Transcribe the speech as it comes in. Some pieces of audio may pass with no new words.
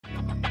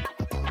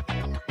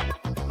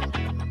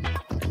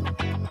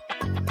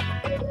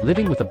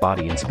Living with a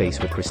Body in Space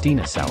with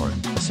Christina Sauer,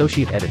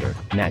 Associate Editor,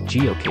 Nat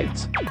Geo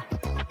Kids.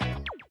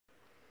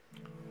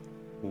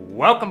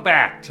 Welcome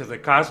back to the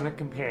Cosmic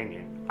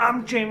Companion.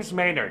 I'm James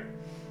Maynard.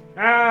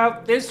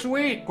 This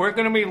week we're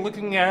going to be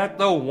looking at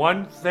the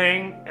one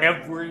thing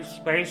every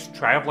space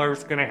traveler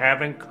is going to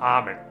have in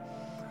common.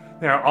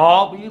 They'll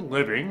all be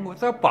living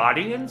with a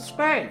body in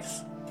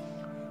space.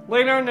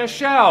 Later in the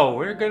show,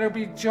 we're going to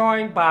be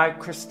joined by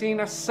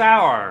Christina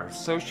Sauer,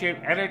 Associate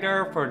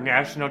Editor for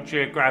National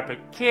Geographic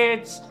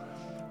Kids,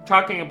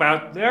 talking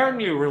about their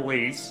new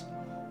release,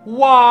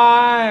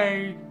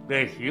 Why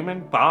the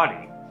Human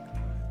Body.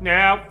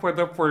 Now, for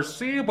the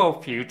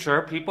foreseeable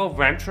future, people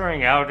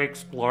venturing out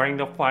exploring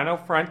the final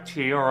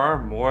frontier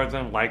are more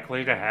than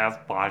likely to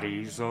have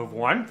bodies of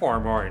one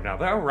form or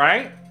another,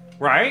 right?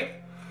 Right?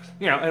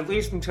 You know, at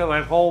least until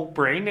that whole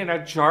brain in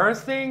a jar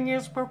thing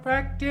is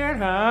perfected,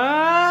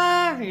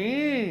 huh?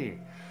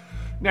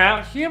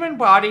 Now, human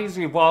bodies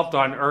evolved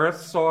on Earth,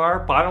 so our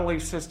bodily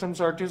systems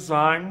are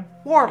designed,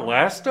 more or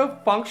less, to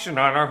function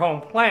on our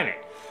home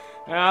planet.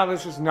 Now,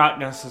 this is not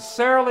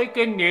necessarily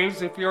good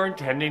news if you're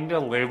intending to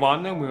live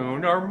on the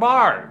Moon or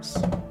Mars.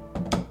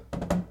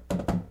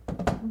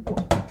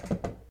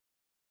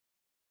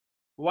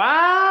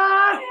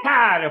 Why,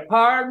 howdy,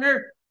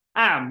 partner.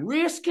 I'm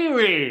Risky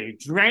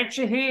Ridge,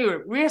 rancher here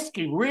at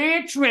Risky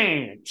Ridge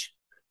Ranch.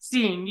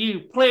 Seeing you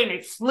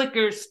planet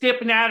slickers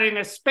stepping out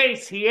into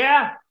space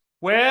here,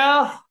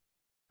 well,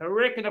 I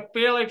reckon a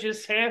fella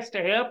just has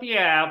to help you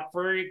out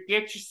before you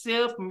get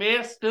yourself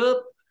messed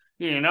up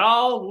in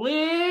all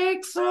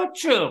licks of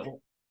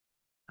trouble.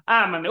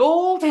 I'm an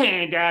old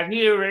hand out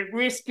here at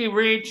Risky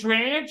Ridge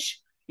Ranch.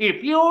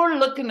 If you're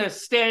looking to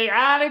stay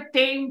out of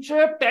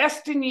danger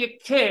best you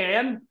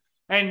can,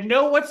 and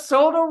know what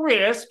sort of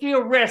risk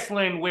you're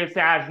wrestling with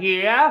out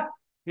here,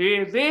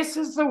 this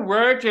is the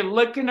word you're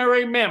looking to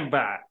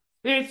remember.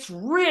 It's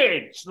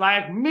Ridge,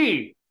 like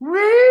me.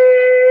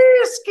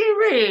 Risky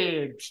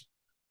Ridge.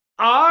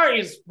 R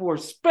is for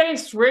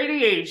space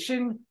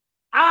radiation.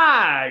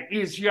 I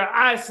is your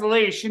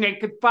isolation and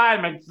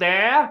confinement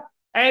there.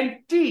 And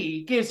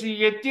D gives you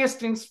your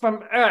distance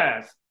from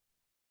Earth.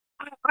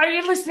 Are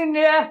you listening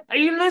there? Are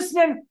you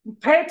listening?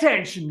 Pay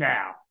attention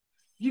now.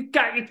 You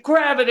got your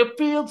gravity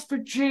fields for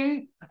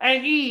G,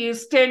 and E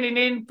is standing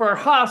in for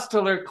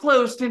hostile or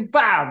closed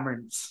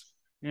environments.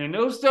 And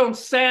those don't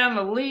sound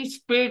the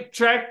least bit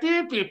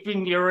attractive if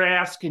you're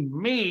asking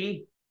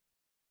me.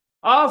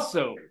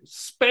 Also,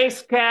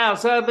 space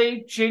cows are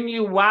the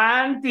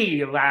genuine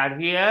deal out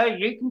here.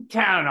 You can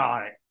count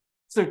on it.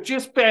 So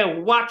just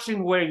bear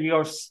watching where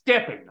you're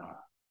stepping.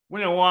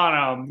 We don't want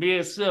to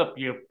mess up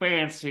your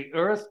fancy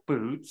Earth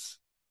boots.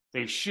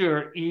 They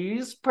sure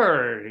is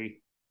pretty.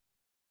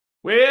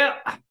 Well,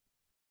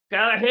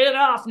 gotta head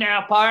off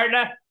now,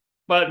 partner.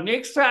 But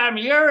next time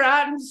you're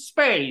out in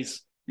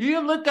space, you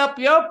look up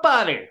your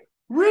buddy,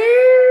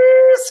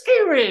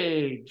 Risky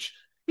Ridge.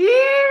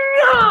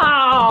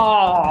 Yeehaw!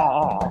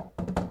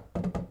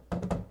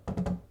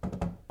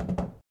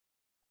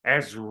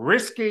 As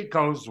Risky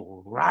goes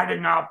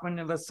riding off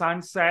into the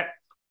sunset,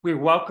 we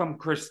welcome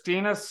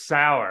Christina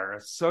Sauer,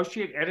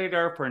 Associate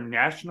Editor for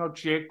National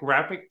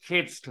Geographic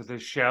Kids, to the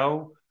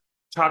show,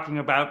 talking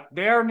about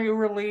their new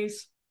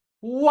release,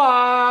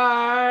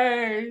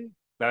 Why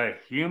the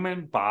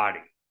Human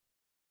Body.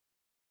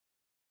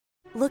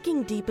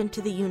 Looking deep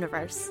into the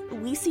universe,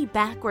 we see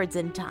backwards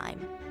in time.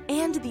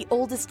 And the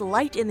oldest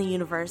light in the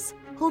universe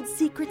holds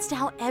secrets to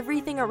how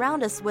everything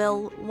around us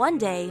will, one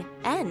day,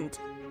 end.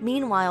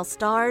 Meanwhile,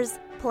 stars,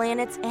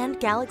 planets, and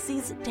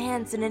galaxies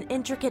dance in an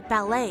intricate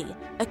ballet,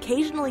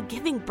 occasionally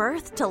giving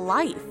birth to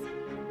life.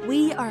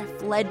 We are a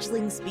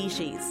fledgling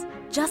species,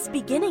 just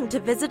beginning to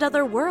visit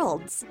other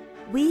worlds.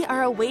 We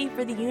are a way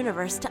for the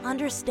universe to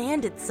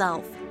understand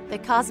itself. The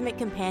Cosmic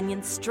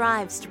Companion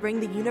strives to bring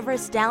the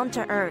universe down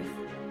to Earth.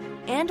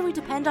 And we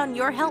depend on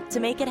your help to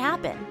make it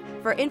happen.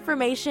 For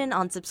information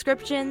on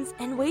subscriptions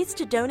and ways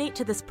to donate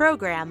to this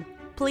program,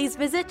 please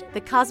visit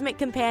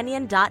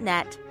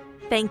thecosmiccompanion.net.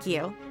 Thank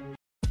you.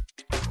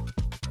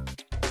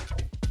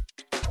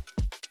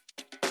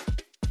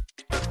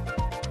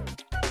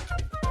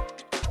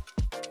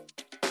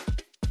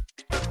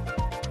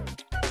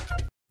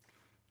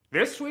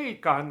 This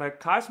week on The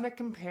Cosmic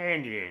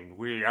Companion,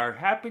 we are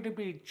happy to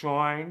be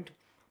joined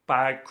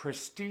by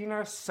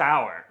Christina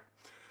Sauer.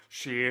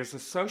 She is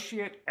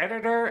Associate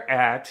Editor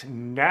at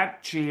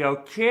Nat Geo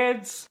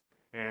Kids,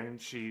 and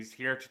she's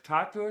here to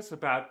talk to us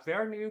about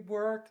their new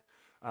work,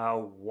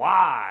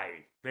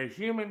 Why the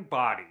Human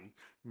Body,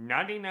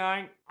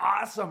 99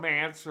 Awesome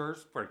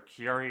Answers for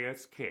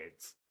Curious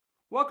Kids.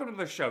 Welcome to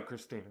the show,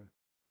 Christina.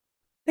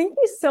 Thank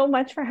you so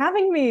much for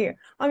having me.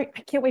 I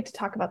can't wait to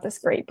talk about this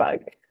great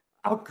book.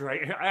 Oh,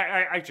 great.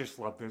 I just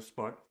love this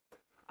book.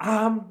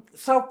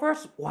 So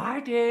first, why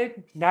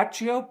did Nat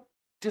Geo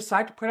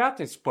decide to put out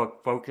this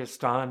book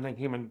focused on the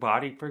human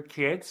body for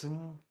kids,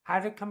 and how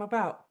did it come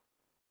about?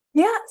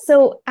 Yeah,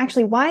 so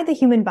actually, Why the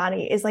Human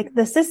Body is like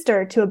the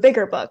sister to a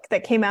bigger book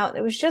that came out.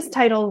 It was just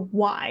titled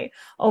Why,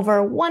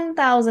 over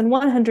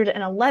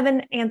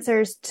 1,111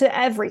 answers to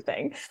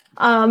everything.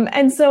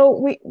 And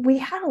so we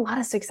had a lot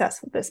of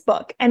success with this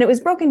book, and it was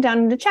broken down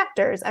into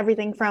chapters,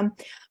 everything from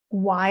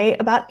why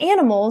about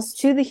animals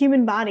to the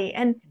human body.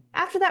 And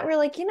after that, we're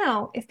like,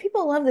 if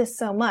people love this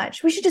so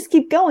much, we should just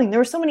keep going. There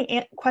were so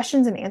many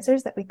questions and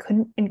answers that we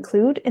couldn't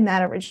include in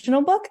that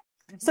original book.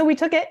 So we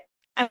took it.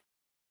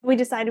 We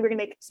decided we're going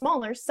to make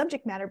smaller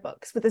subject matter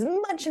books with as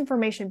much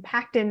information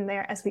packed in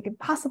there as we could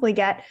possibly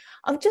get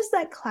of just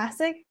that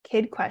classic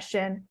kid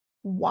question,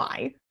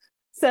 why?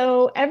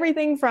 So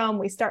everything from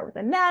we start with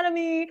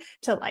anatomy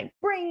to like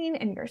brain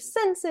and your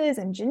senses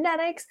and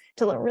genetics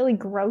to the really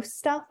gross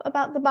stuff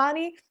about the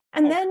body.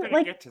 And then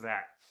like get to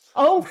that.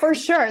 Oh, for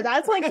sure.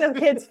 That's like the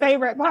kids'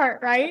 favorite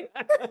part, right?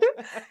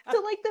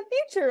 So like the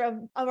future of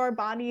our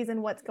bodies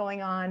and what's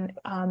going on,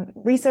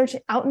 research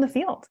out in the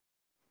field.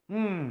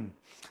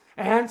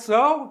 And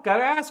so,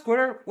 gotta ask,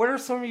 what are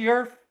some of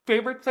your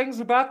favorite things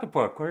about the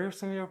book? What are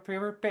some of your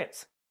favorite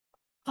bits?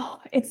 Oh,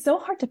 it's so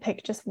hard to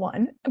pick just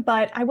one,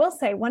 but I will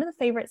say one of the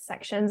favorite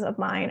sections of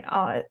mine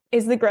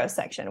is the growth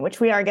section, which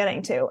we are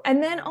getting to.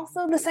 And then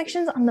also the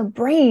sections on the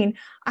brain.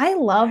 I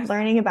love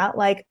learning about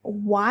like,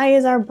 why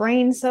is our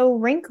brain so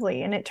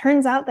wrinkly? And it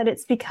turns out that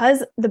it's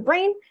because the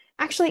brain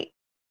actually,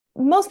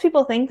 most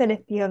people think that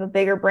if you have a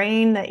bigger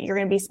brain that you're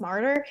going to be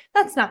smarter.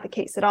 That's not the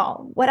case at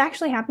all. What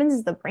actually happens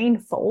is the brain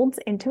folds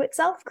into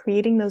itself,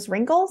 creating those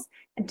wrinkles.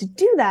 And to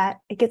do that,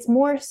 it gets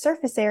more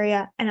surface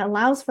area and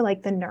allows for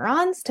like the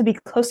neurons to be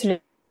closer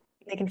to,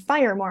 they can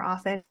fire more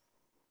often.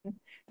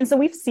 And so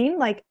we've seen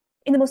like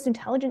in the most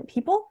intelligent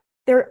people,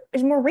 there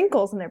is more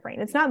wrinkles in their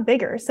brain. It's not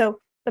bigger. So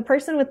the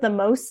person with the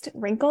most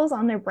wrinkles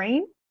on their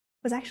brain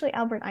was actually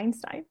Albert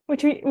Einstein,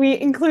 which we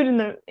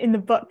include in the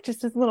book,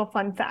 just as little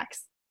fun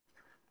facts.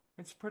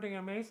 It's pretty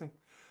amazing.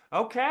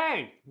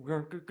 Okay,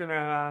 we're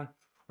gonna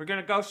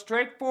go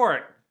straight for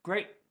it.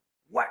 Great.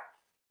 What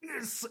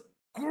is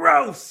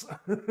gross?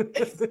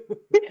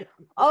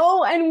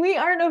 Oh, and we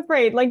aren't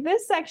afraid. Like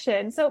this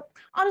section. So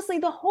honestly,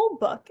 the whole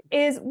book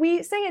is,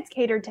 we say it's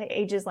catered to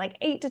ages like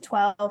 8 to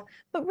 12,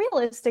 but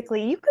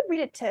realistically, you could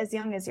read it to as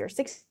young as your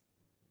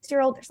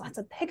 6-year-old. There's lots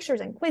of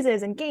pictures and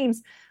quizzes and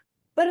games,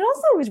 but it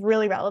also is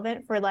really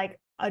relevant for like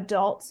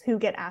adults who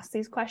get asked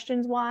these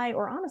questions why,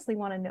 or honestly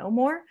want to know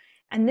more.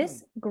 And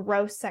this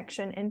gross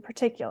section in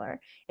particular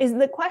is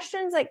the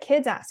questions that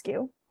kids ask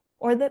you,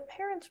 or that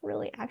parents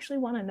really actually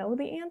want to know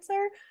the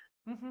answer,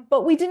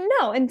 but we didn't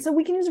know. And so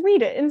we can just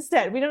read it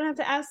instead. We don't have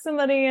to ask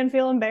somebody and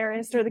feel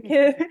embarrassed, or the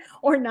kid,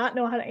 or not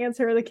know how to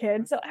answer the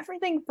kid. So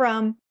everything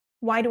from,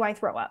 why do I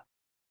throw up?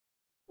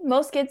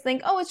 Most kids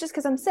think, oh, it's just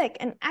because I'm sick.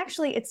 And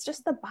actually, it's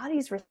just the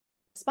body's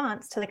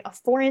response to like a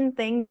foreign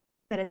thing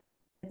that is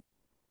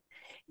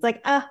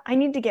like, I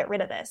need to get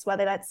rid of this,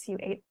 whether that's you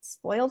ate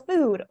spoiled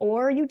food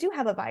or you do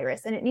have a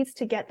virus and it needs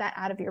to get that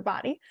out of your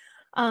body.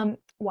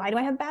 Why do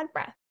I have bad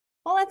breath?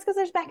 Well, that's because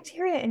there's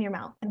bacteria in your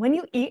mouth. And when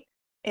you eat,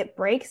 it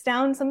breaks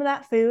down some of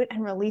that food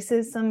and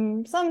releases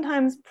some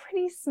sometimes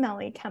pretty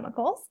smelly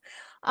chemicals.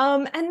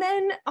 And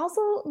then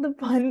also the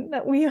one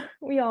that we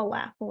all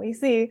laugh when we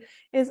see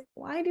is,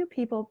 why do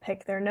people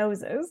pick their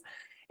noses?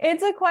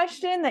 It's a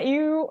question that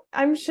you,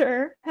 I'm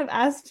sure, have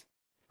asked,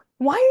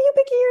 why are you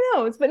picking your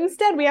nose? But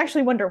instead, we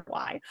actually wonder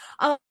why.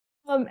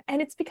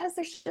 And it's because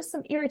there's just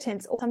some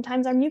irritants.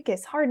 Sometimes our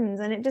mucus hardens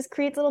and it just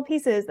creates little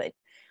pieces that,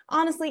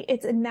 honestly,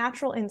 it's a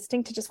natural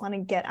instinct to just want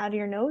to get out of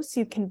your nose so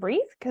you can breathe,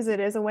 because it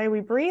is a way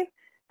we breathe.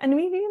 And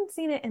we've even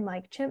seen it in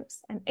like chimps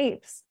and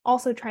apes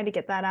also try to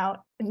get that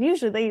out. And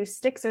usually they use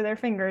sticks or their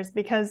fingers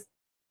because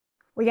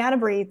we got to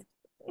breathe.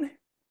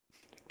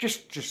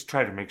 Just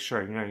try to make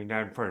sure, you're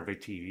not in front of a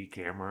TV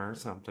camera or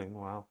something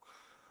while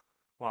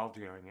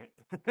doing it.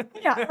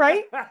 Yeah,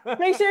 right?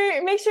 Make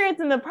sure it's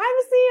in the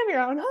privacy of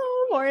your own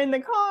home or in the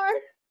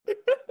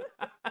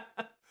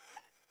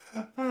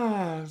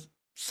car.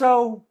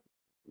 So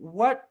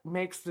what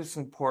makes this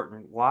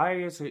important? Why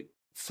is it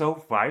so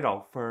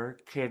vital for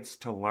kids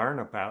to learn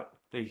about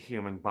the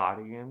human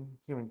body and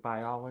human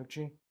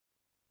biology?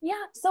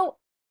 Yeah, so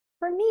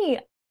for me,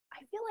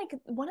 I feel like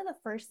one of the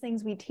first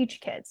things we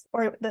teach kids,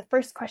 or the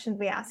first questions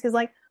we ask, is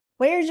like,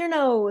 where's your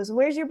nose?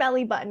 Where's your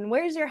belly button?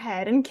 Where's your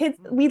head? And kids,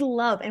 we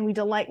love and we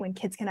delight when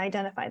kids can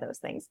identify those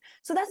things.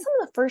 So that's some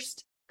of the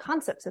first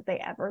concepts that they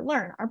ever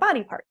learn, our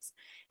body parts.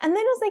 And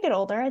then as they get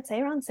older, I'd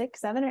say around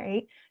 6, 7, or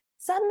 8,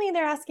 suddenly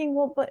they're asking,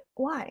 well, but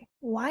why?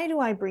 Why do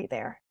I breathe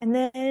air? And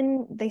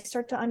then they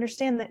start to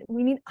understand that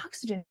we need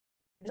oxygen.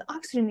 There's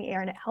oxygen in the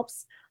air and it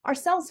helps our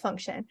cells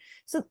function.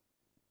 So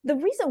the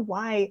reason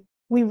why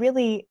we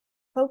really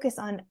focus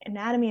on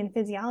anatomy and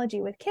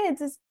physiology with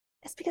kids is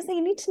because they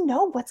need to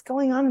know what's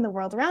going on in the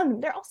world around them.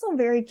 They're also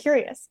very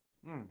curious.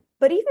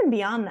 But even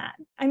beyond that,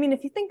 I mean,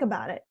 if you think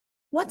about it,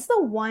 what's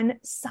the one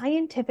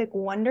scientific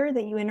wonder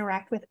that you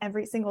interact with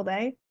every single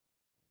day?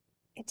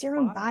 It's your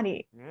own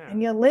body,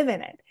 and you live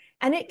in it.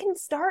 And it can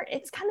start,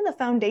 it's kind of the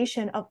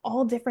foundation of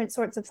all different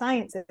sorts of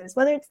sciences,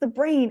 whether it's the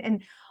brain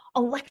and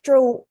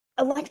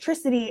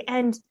electricity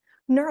and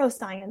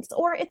neuroscience,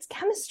 or it's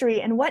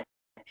chemistry and what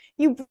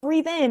you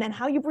breathe in and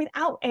how you breathe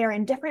out air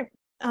and different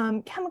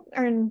chemical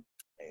or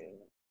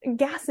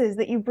gases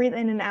that you breathe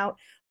in and out,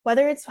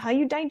 whether it's how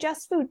you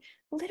digest food.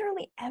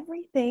 Literally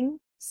everything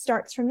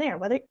starts from there.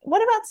 What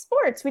about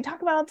sports? We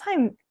talk about all the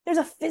time. There's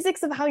a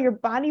physics of how your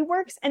body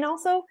works, and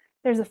also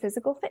there's a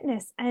physical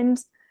fitness, and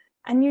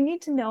you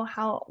need to know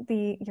how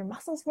your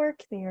muscles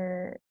work,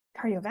 your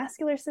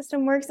cardiovascular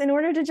system works in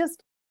order to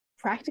just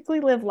practically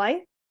live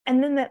life.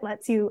 And then that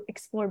lets you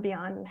explore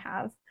beyond and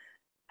have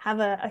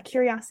a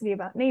curiosity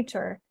about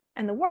nature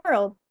and the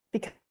world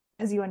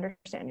because you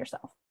understand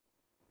yourself.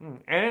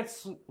 And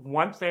it's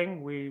one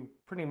thing we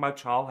pretty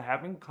much all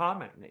have in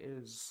common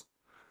is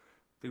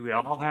that we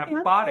all have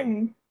a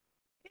body.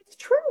 It's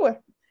true.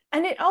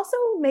 And it also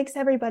makes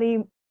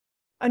everybody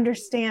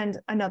understand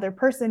another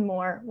person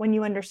more when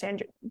you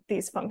understand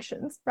these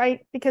functions,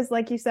 right? Because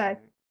like you said,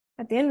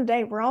 at the end of the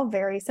day, we're all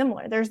very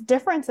similar. There's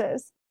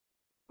differences,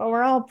 but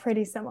we're all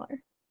pretty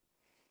similar.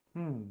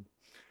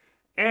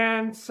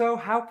 And so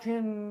how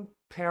can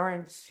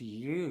parents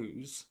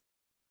use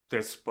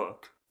this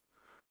book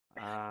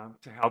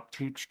to help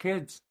teach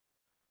kids?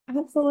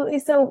 Absolutely.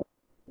 So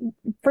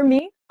for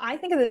me, I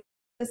think of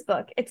this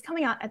book, it's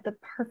coming out at the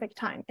perfect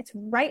time. It's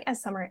right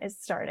as summer is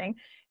starting.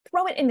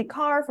 Throw it in the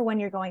car for when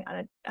you're going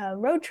on a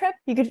road trip.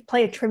 You could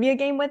play a trivia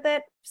game with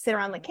it, sit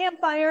around the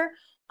campfire.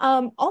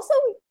 Also,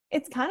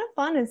 it's kind of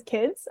fun as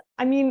kids.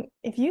 I mean,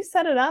 if you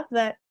set it up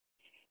that,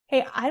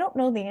 hey, I don't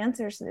know the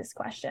answers to these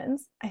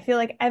questions, I feel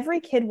like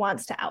every kid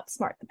wants to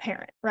outsmart the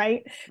parent,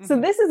 right? Mm-hmm.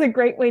 So this is a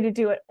great way to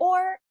do it.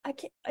 Or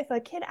if a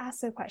kid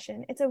asks a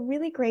question, it's a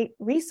really great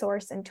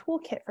resource and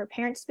toolkit for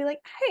parents to be like,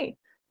 hey,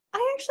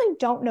 I actually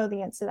don't know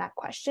the answer to that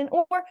question,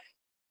 or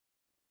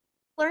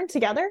learn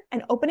together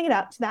and opening it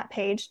up to that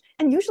page.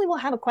 And usually we'll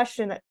have a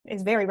question that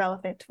is very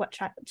relevant to what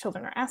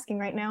children are asking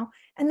right now,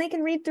 and they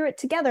can read through it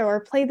together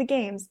or play the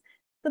games.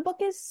 The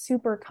book is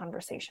super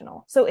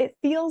conversational, so it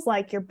feels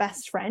like your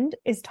best friend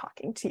is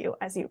talking to you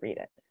as you read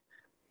it.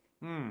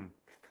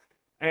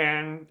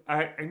 And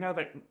I know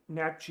that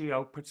Nat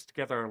Geo puts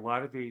together a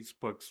lot of these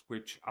books,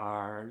 which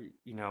are,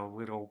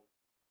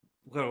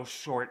 little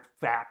short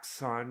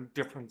facts on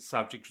different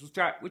subjects,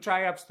 which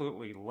I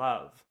absolutely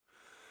love.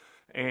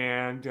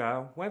 And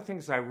one of the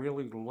things I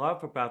really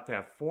love about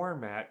that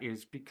format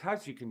is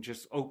because you can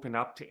just open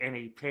up to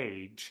any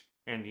page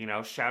and,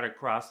 shout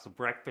across the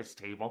breakfast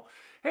table,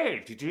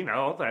 hey, did you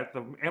know that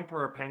the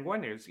emperor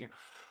penguin is,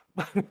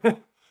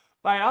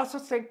 But I also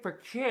think for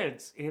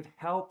kids, it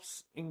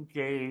helps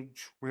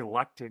engage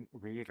reluctant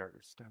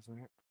readers, doesn't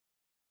it?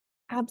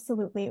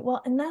 Absolutely.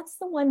 Well, and that's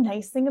the one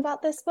nice thing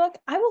about this book.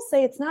 I will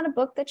say it's not a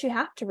book that you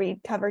have to read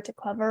cover to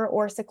cover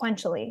or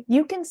sequentially.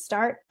 You can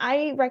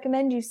I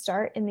recommend you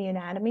start in the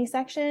anatomy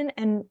section,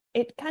 and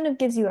it kind of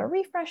gives you a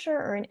refresher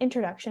or an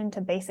introduction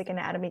to basic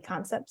anatomy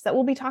concepts that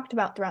will be talked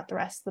about throughout the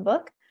rest of the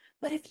book.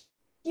 But if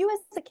you as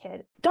a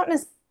kid don't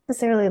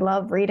necessarily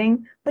love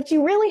reading, but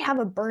you really have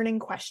a burning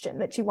question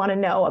that you want to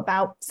know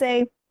about,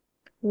 say,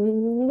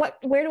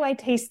 where do I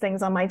taste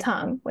things on my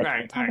tongue? Which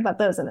we'll talk about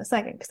those in a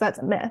second, because that's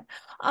a myth.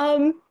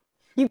 You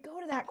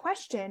go to that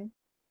question,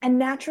 and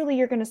naturally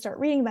you're going to start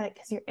reading about it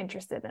because you're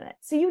interested in it.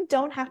 So you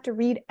don't have to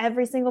read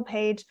every single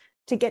page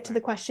to get to the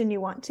question you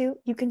want to.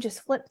 You can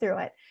just flip through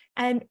it.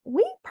 And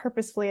we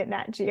purposefully at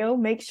Nat Geo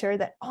make sure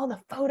that all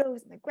the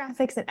photos and the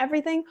graphics and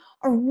everything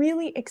are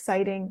really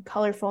exciting,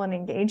 colorful, and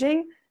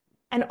engaging.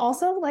 And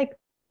also, like,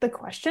 the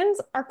questions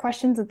are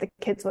questions that the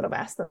kids would have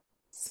asked them.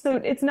 So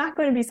it's not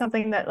going to be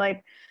something that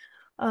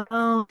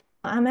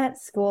I'm at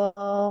school.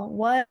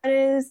 What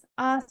is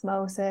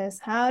osmosis?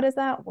 How does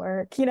that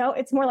work?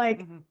 It's more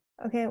like,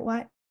 okay,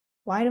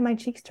 why do my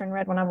cheeks turn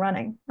red when I'm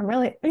running? I'm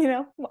really,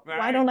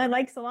 why don't I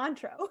like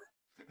cilantro?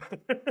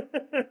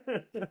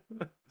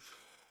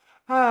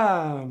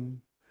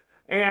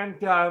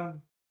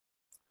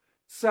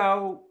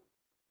 So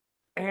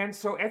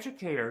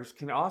educators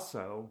can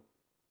also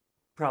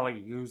probably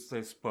use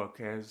this book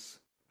as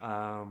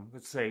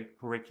let's say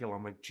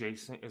curriculum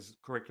adjacent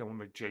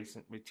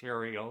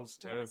materials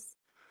to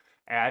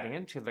add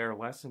into their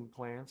lesson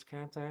plans,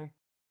 can't they?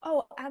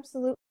 Oh,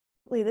 absolutely.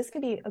 This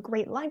could be a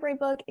great library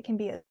book. It can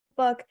be a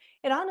book.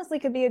 It honestly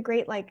could be a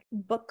great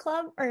book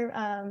club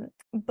or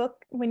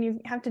book when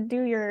you have to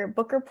do your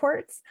book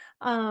reports.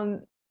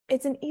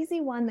 It's an easy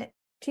one that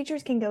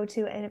teachers can go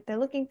to, and if they're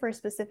looking for a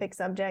specific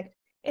subject,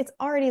 it's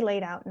already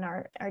laid out in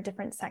our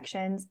different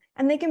sections,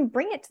 and they can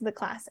bring it to the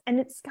class.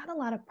 And it's got a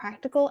lot of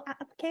practical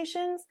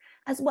applications,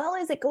 as well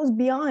as it goes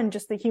beyond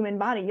just the human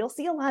body. You'll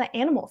see a lot of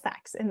animal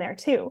facts in there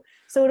too.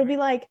 So it'll be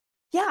like,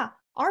 yeah,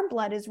 our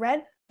blood is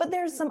red, but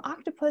there's some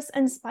octopus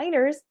and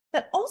spiders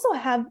that also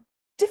have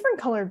different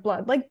colored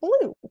blood, like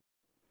blue.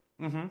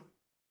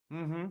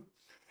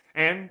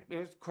 And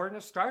according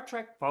to Star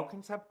Trek,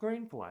 Vulcans have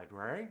green blood,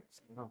 right?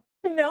 So.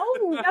 No,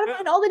 you gotta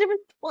find all the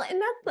different. Well,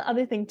 and that's the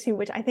other thing too,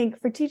 which I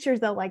think for teachers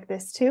they'll like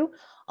this too.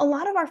 A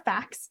lot of our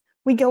facts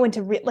we go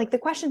into the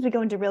questions, we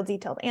go into real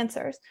detailed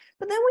answers,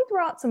 but then we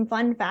throw out some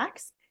fun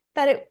facts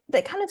that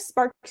kind of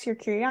sparks your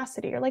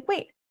curiosity. You're like,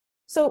 wait,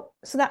 so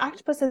that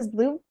octopus has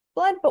blue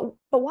blood, but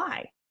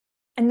why?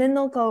 And then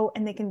they'll go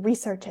and they can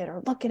research it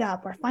or look it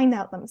up or find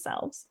out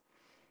themselves.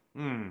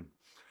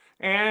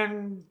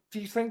 And do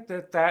you think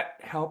that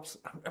helps?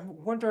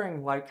 I'm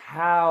wondering, like,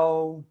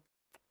 how,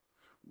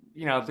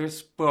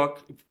 this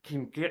book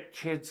can get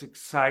kids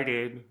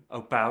excited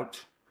about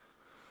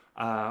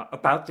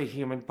the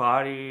human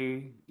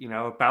body,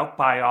 about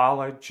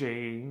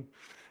biology,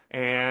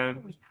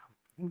 and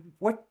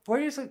what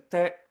is it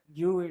that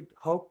you would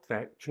hope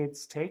that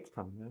kids take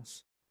from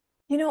this?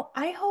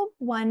 I hope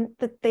one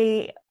that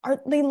they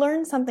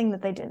learn something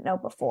that they didn't know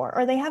before,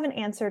 or they have an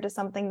answer to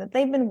something that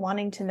they've been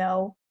wanting to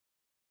know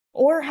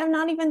or have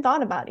not even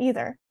thought about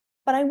either.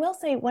 But I will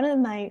say one of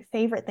my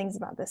favorite things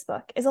about this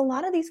book is a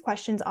lot of these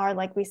questions are,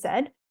 like we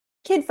said,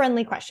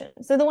 kid-friendly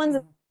questions. They're the ones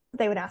that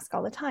they would ask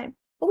all the time.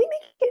 But we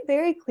make it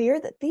very clear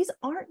that these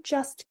aren't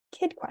just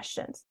kid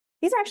questions.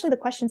 These are actually the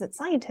questions that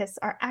scientists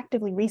are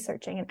actively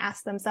researching and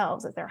ask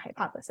themselves as their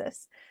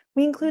hypothesis.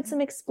 We include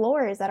some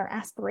explorers that are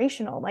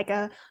aspirational, like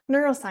a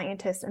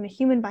neuroscientist and a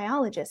human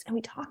biologist, and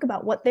we talk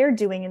about what they're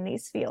doing in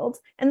these fields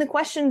and the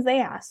questions they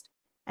asked.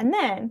 And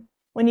then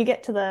when you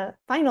get to the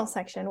final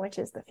section, which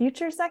is the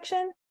future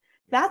section,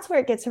 that's where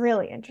it gets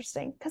really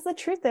interesting. Because the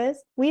truth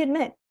is, we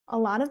admit, a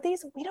lot of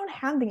these we don't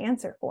have the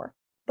answer for,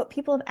 but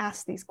people have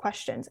asked these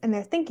questions and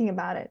they're thinking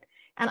about it.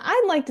 And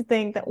I'd like to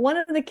think that one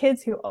of the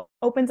kids who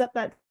opens up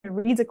that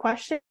reads a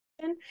question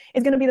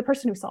is going to be the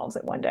person who solves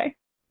it one day.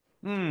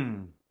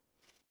 And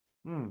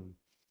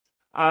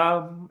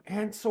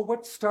so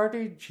what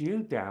started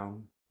you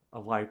down a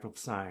life of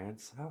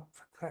science?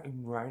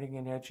 In writing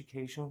and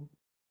education?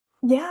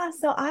 Yeah,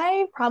 so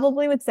I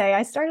probably would say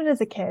I started as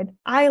a kid.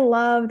 I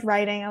loved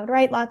writing. I would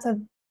write lots of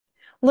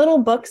little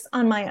books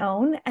on my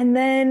own. And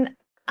then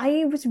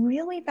I was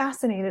really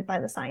fascinated by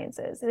the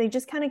sciences. They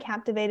just kind of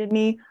captivated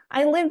me.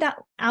 I lived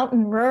out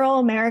in rural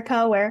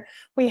America where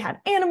we had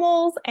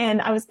animals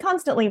and I was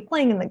constantly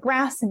playing in the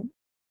grass, and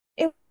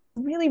it was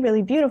really,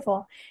 really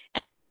beautiful.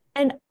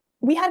 And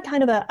we had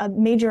kind of a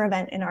major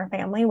event in our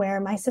family where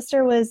my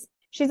sister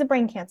she's a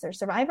brain cancer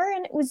survivor,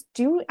 and it was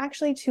due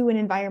actually to an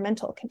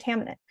environmental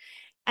contaminant.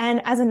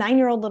 And as a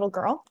 9-year-old little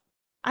girl,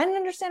 I didn't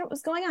understand what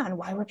was going on.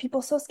 Why were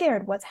people so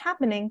scared? What's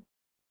happening?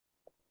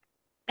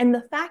 And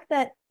the fact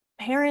that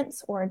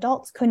parents or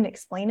adults couldn't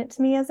explain it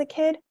to me as a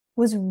kid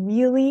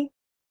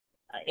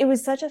it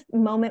was such a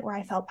moment where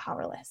I felt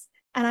powerless.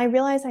 And I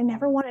realized I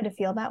never wanted to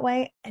feel that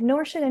way, and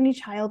nor should any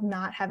child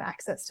not have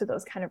access to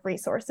those kind of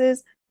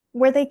resources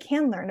where they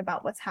can learn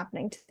about what's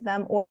happening to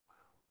them or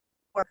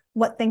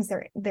what things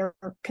they're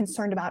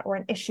concerned about, or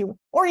an issue,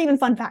 or even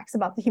fun facts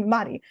about the human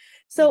body.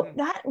 So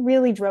that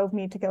really drove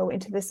me to go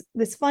into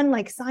this fun,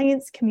 like,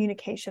 science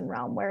communication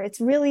realm where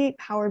it's really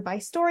powered by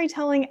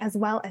storytelling as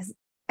well as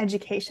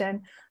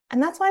education.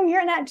 And that's why I'm here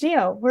at Nat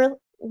Geo.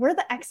 We're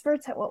the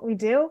experts at what we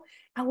do,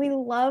 and we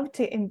love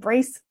to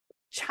embrace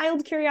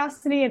child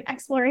curiosity and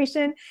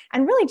exploration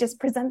and really just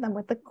present them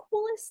with the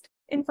coolest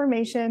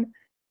information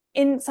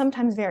in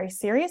sometimes very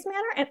serious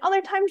manner and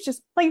other times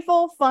just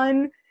playful,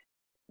 fun,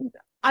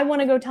 I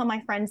want to go tell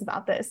my friends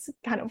about this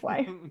kind of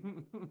way.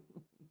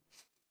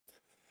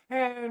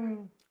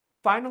 And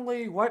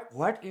finally,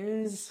 what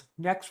is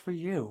next for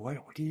you? What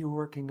are you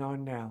working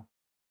on now?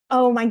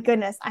 Oh my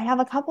goodness. I have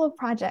a couple of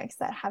projects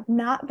that have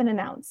not been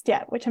announced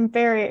yet, which I'm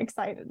very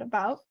excited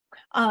about.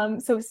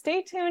 So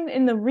stay tuned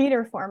in the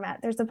reader format.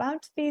 There's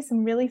about to be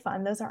some really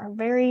fun. Those are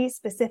very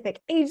specific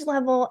age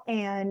level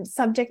and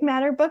subject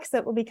matter books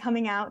that will be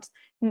coming out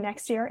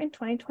next year in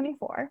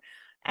 2024.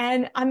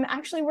 And I'm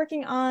actually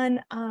working on,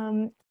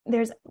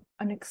 there's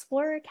an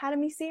Explorer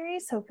Academy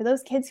series. So for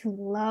those kids who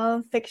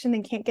love fiction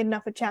and can't get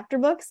enough of chapter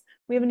books,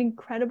 we have an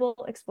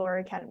incredible Explorer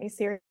Academy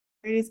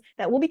series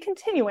that will be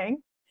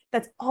continuing.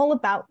 That's all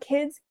about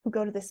kids who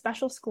go to this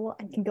special school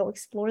and can go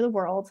explore the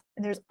world.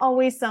 And there's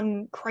always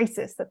some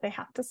crisis that they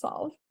have to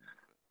solve.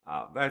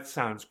 That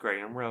sounds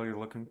great. I'm really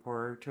looking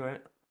forward to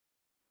it.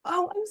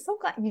 Oh, I'm so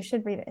glad. You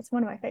should read it. It's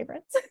one of my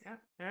favorites.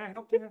 Yeah,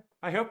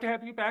 I hope to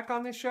have you back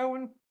on the show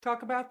and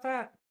talk about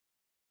that.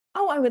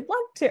 Oh, I would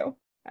love to.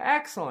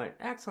 Excellent.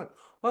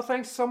 Well,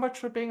 thanks so much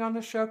for being on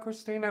the show,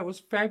 Christina. It was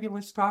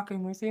fabulous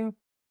talking with you.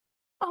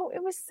 Oh,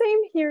 it was same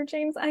here,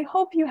 James. I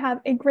hope you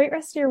have a great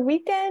rest of your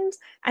weekend,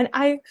 and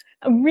I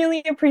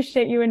really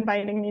appreciate you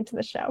inviting me to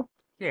the show.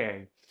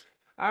 Yay.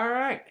 All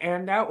right,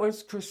 and that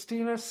was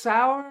Christina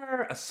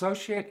Sauer,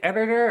 Associate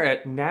Editor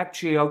at Nat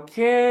Geo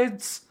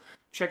Kids.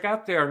 Check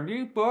out their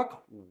new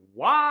book,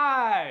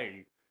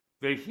 Why?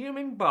 The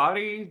Human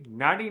Body,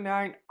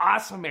 99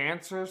 Awesome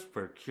Answers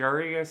for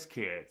Curious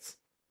Kids.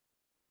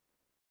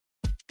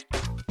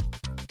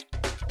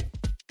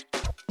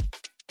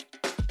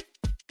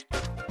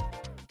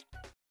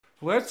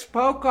 Let's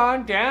poke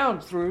on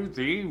down through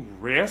the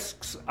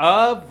risks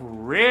of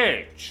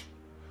Ridge.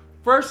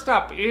 First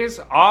up is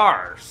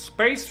R,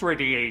 space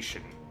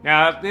radiation.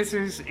 Now, this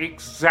is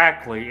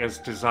exactly as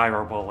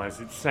desirable as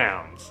it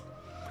sounds.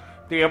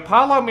 The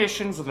Apollo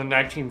missions of the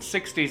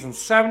 1960s and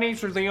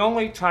 70s are the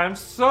only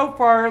times so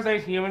far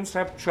that humans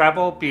have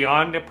traveled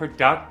beyond the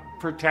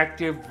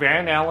protective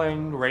Van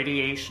Allen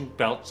radiation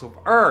belts of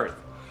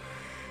Earth.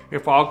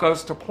 If all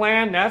goes to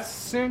plan, that's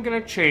soon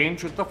going to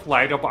change with the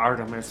flight of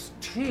Artemis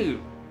 2.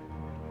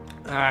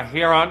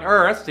 Here on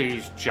Earth,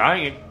 these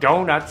giant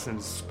donuts in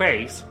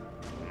space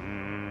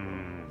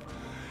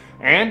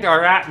and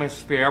our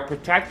atmosphere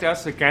protect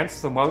us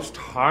against the most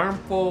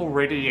harmful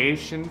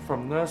radiation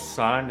from the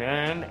sun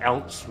and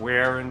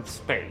elsewhere in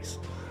space.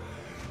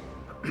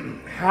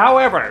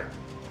 However,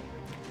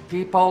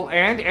 people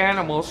and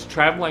animals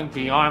traveling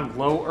beyond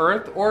low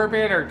Earth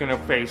orbit are going to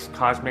face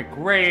cosmic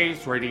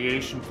rays,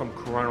 radiation from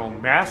coronal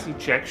mass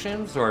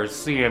ejections, or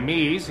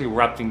CMEs,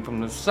 erupting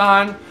from the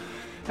sun,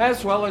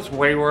 as well as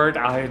wayward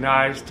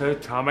ionized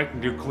atomic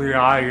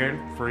nuclei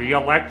and free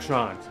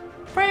electrons.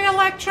 Free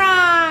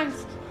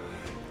electrons!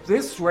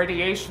 This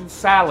radiation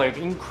salad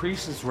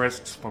increases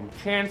risks from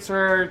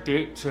cancer,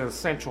 to the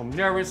central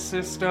nervous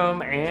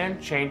system,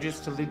 and changes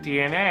to the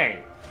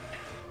DNA.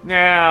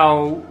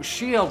 Now,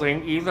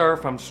 shielding either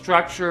from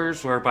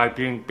structures or by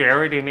being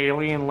buried in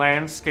alien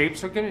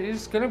landscapes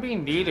is going to be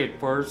needed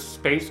for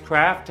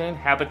spacecraft and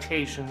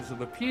habitations of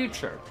the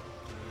future.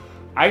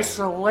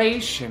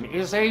 Isolation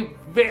is a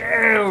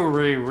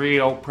very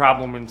real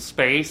problem in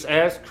space,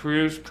 as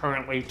crews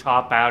currently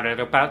top out at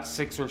about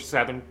 6 or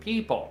 7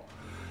 people.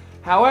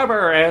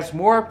 However, as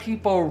more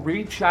people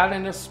reach out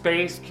into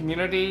space,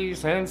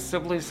 communities and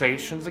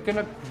civilizations are going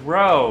to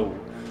grow.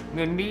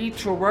 The need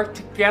to work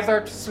together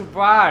to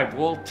survive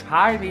will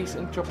tie these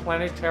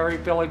interplanetary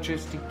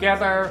villages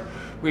together,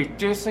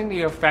 reducing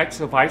the effects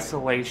of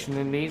isolation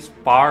in these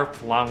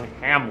far-flung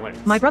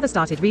hamlets. My brother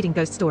started reading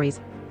ghost stories.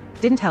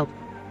 Didn't help.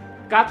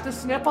 Got the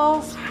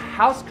sniffles?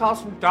 House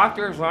calls from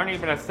doctors aren't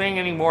even a thing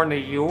anymore in the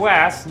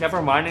US,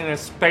 never mind in a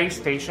space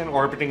station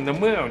orbiting the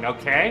moon,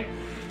 okay?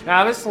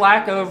 Now, this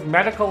lack of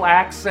medical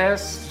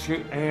access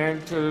to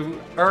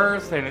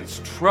Earth and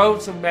its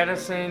troves of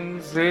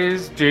medicines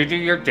is due to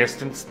your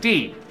distance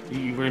D.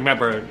 You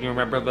remember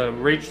the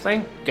reach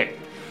thing? Okay.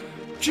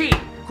 G,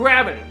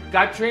 gravity.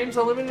 Got dreams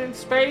of living in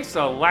space?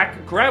 A lack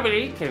of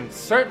gravity can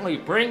certainly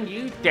bring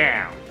you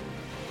down.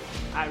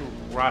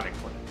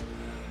 Ironically.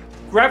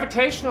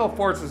 Gravitational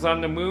forces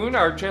on the moon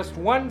are just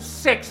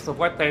 1/6 of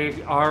what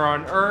they are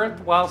on Earth,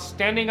 while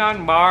standing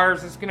on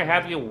Mars is going to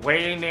have you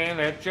weighing in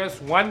at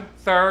just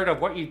 1/3 of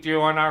what you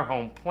do on our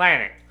home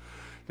planet.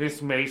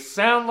 This may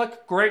sound like a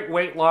great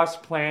weight loss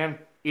plan.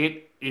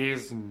 It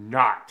is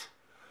not.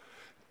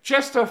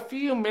 Just a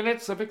few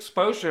minutes of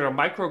exposure to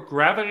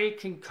microgravity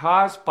can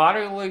cause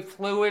bodily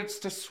fluids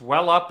to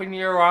swell up in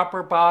your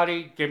upper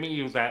body, giving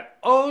you that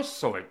oh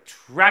so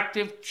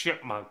attractive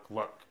chipmunk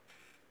look.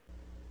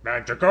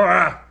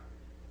 Mandragora,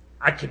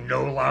 I can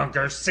no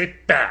longer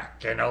sit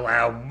back and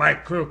allow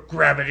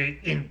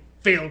microgravity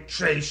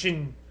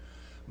infiltration,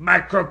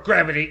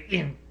 microgravity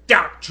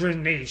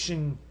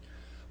indoctrination,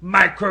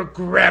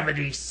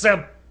 microgravity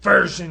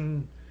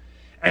subversion,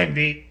 and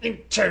the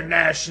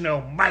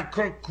international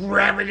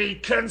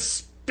microgravity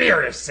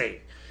conspiracy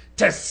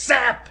to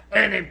sap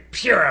and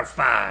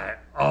impurify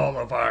all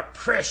of our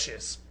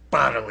precious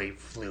bodily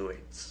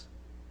fluids.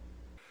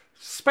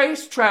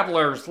 Space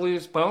travelers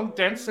lose bone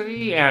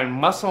density and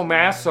muscle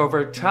mass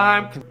over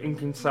time and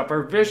can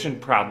suffer vision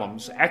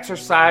problems.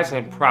 Exercise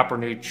and proper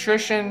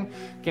nutrition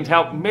can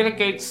help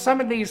mitigate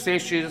some of these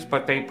issues,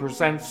 but they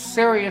present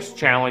serious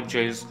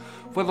challenges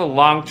for the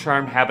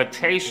long-term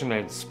habitation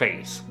in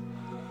space.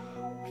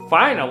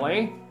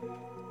 Finally,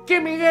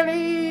 give me an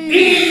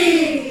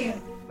E!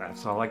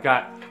 That's all I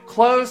got.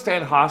 Closed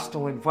and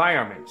hostile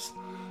environments.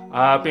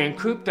 Being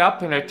cooped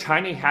up in a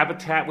tiny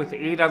habitat with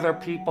 8 other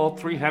people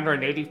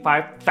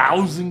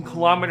 385,000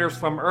 kilometers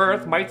from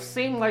Earth might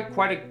seem like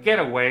quite a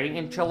getaway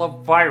until a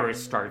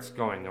virus starts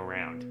going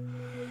around.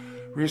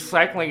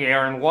 Recycling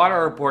air and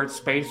water aboard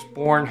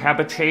spaceborne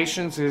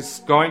habitations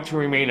is going to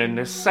remain a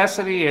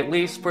necessity, at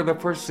least for the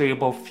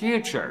foreseeable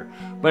future,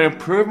 but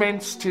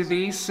improvements to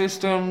these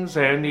systems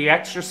and the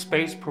extra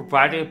space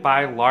provided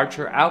by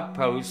larger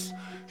outposts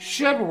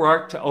should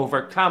work to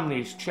overcome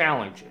these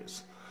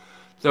challenges.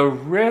 The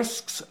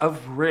risks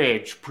of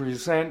ridge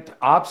present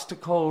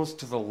obstacles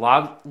to the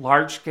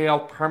large-scale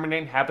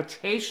permanent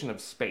habitation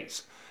of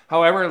space.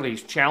 However,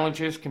 these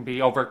challenges can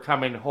be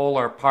overcome in whole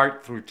or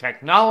part through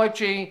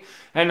technology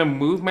and the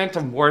movement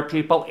of more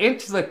people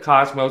into the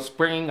cosmos,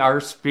 bringing our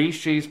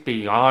species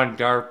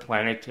beyond our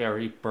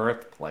planetary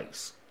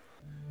birthplace.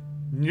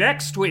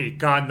 Next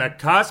week on The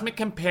Cosmic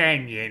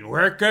Companion,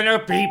 we're gonna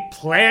be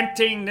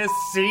planting the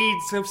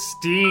seeds of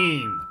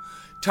STEAM.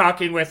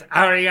 Talking with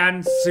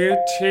Ariane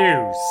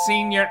Sutu,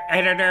 senior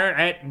editor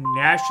at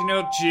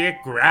National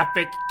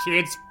Geographic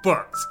Kids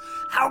Books.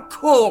 How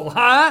cool,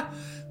 huh?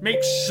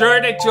 Make sure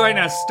to join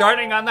us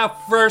starting on the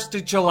 1st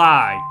of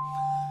July.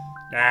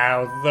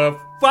 Now, the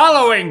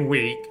following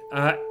week,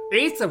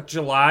 8th of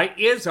July,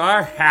 is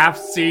our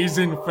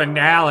half-season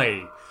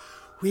finale.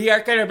 We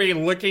are going to be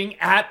looking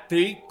at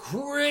the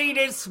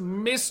greatest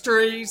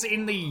mysteries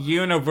in the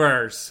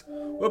universe.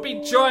 We'll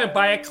be joined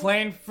by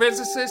acclaimed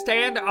physicist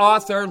and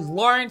author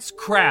Lawrence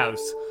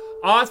Krauss,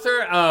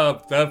 author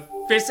of The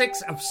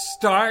Physics of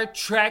Star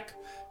Trek,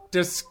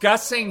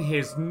 discussing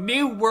his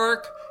new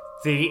work,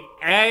 The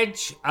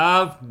Edge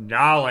of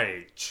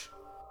Knowledge.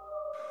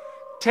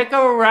 Take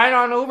a right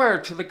on over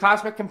to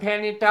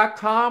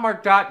thecosmiccompanion.com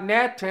or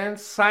 .net and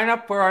sign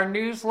up for our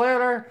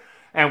newsletter,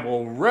 and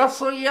we'll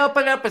rustle you up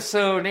an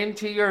episode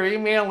into your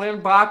email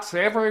inbox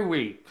every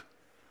week.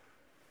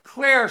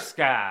 Clear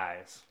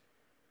skies.